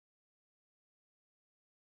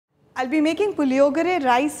I'll be making Pulliogere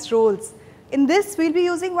rice rolls. In this, we'll be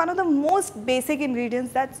using one of the most basic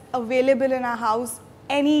ingredients that's available in our house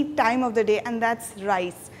any time of the day, and that's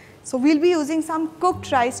rice. So we'll be using some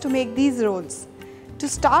cooked rice to make these rolls. To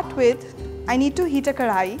start with, I need to heat a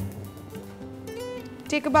kadai.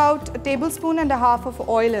 Take about 1.5 tablespoons of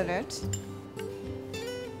oil in it.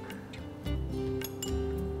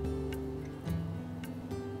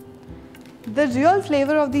 The real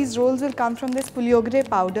flavor of these rolls will come from this Pulliogare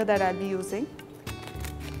powder that I'll be using.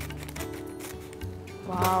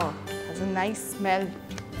 Wow, it has a nice smell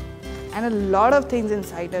and a lot of things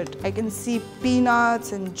inside it. I can see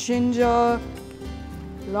peanuts and ginger, a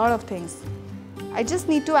lot of things. I just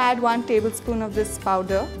need to add 1 tablespoon of this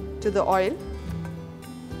powder to the oil.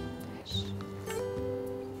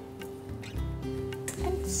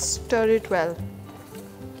 And stir it well.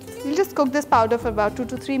 We'll just cook this powder for about 2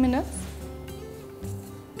 to 3 minutes.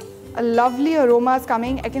 A lovely aroma is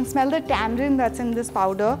coming. I can smell the tamarind that's in this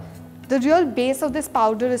powder. The real base of this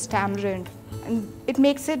powder is tamarind, and it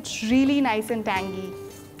makes it really nice and tangy.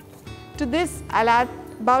 To this, I'll add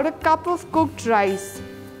about a cup of cooked rice.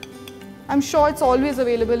 I'm sure it's always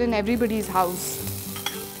available in everybody's house.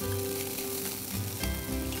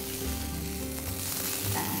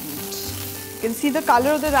 And you can see the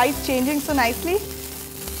color of the rice changing so nicely.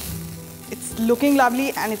 It's looking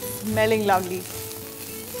lovely and it's smelling lovely.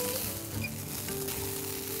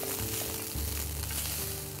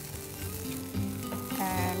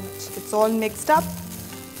 It's all mixed up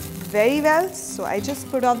very well, so I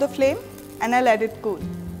just put off the flame and I let it cool.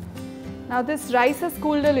 Now this rice has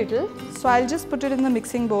cooled a little, so I'll just put it in the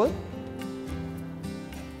mixing bowl.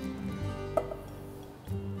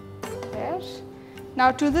 There.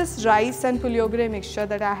 Now to this rice and Pulliogere mixture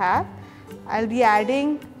that I have, I'll be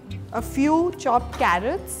adding a few chopped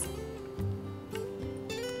carrots.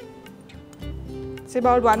 It's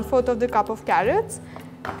about 1/4 of the cup of carrots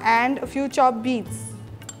and a few chopped beets.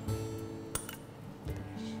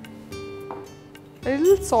 A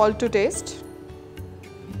little salt to taste,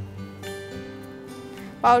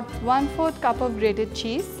 about 1/4 cup of grated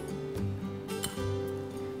cheese,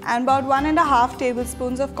 and about 1.5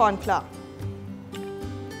 tablespoons of corn flour.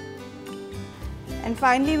 And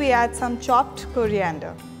finally, we add some chopped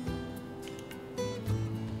coriander.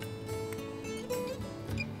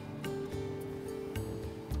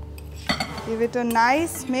 Give it a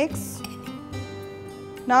nice mix.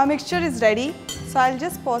 Now our mixture is ready. So I'll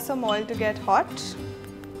just pour some oil to get hot.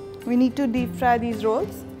 We need to deep fry these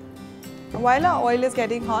rolls. While our oil is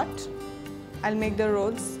getting hot, I'll make the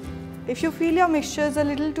rolls. If you feel your mixture is a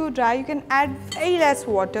little too dry, you can add very less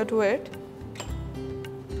water to it.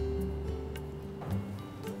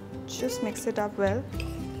 Just mix it up well.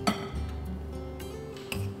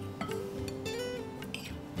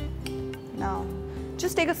 Now,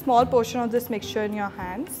 just take a small portion of this mixture in your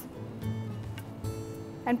hands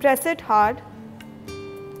and press it hard.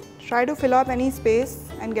 Try to fill up any space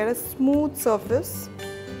and get a smooth surface.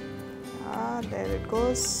 There it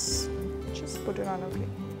goes. Just put it on a plate.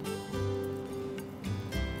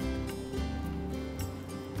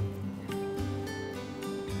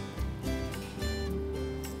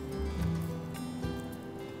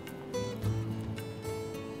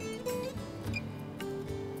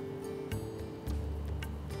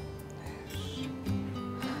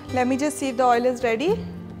 Let me just see if the oil is ready.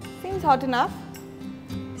 Seems hot enough.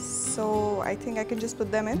 So I think I can just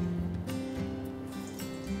put them in.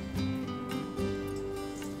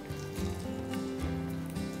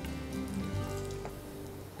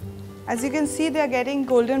 As you can see, they are getting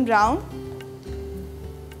golden brown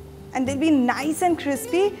and they'll be nice and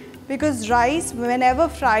crispy because rice, whenever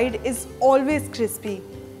fried, is always crispy.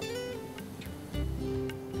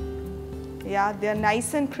 Yeah, they are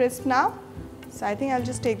nice and crisp now. So I think I'll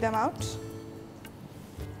just take them out.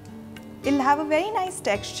 It'll have a very nice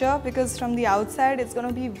texture because from the outside it's going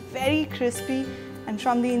to be very crispy and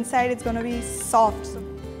from the inside it's going to be soft.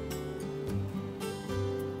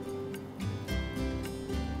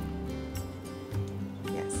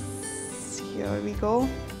 Yes, here we go.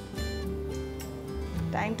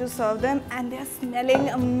 Time to serve them and they're smelling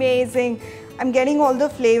amazing. I'm getting all the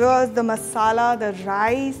flavors, the masala, the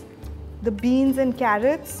rice, the beans and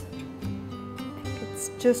carrots.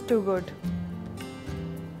 It's just too good.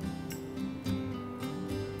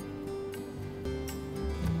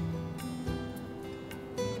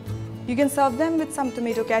 You can serve them with some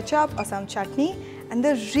tomato ketchup or some chutney, and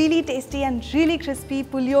the really tasty and really crispy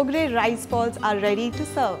Pulliogere rice balls are ready to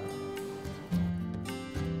serve.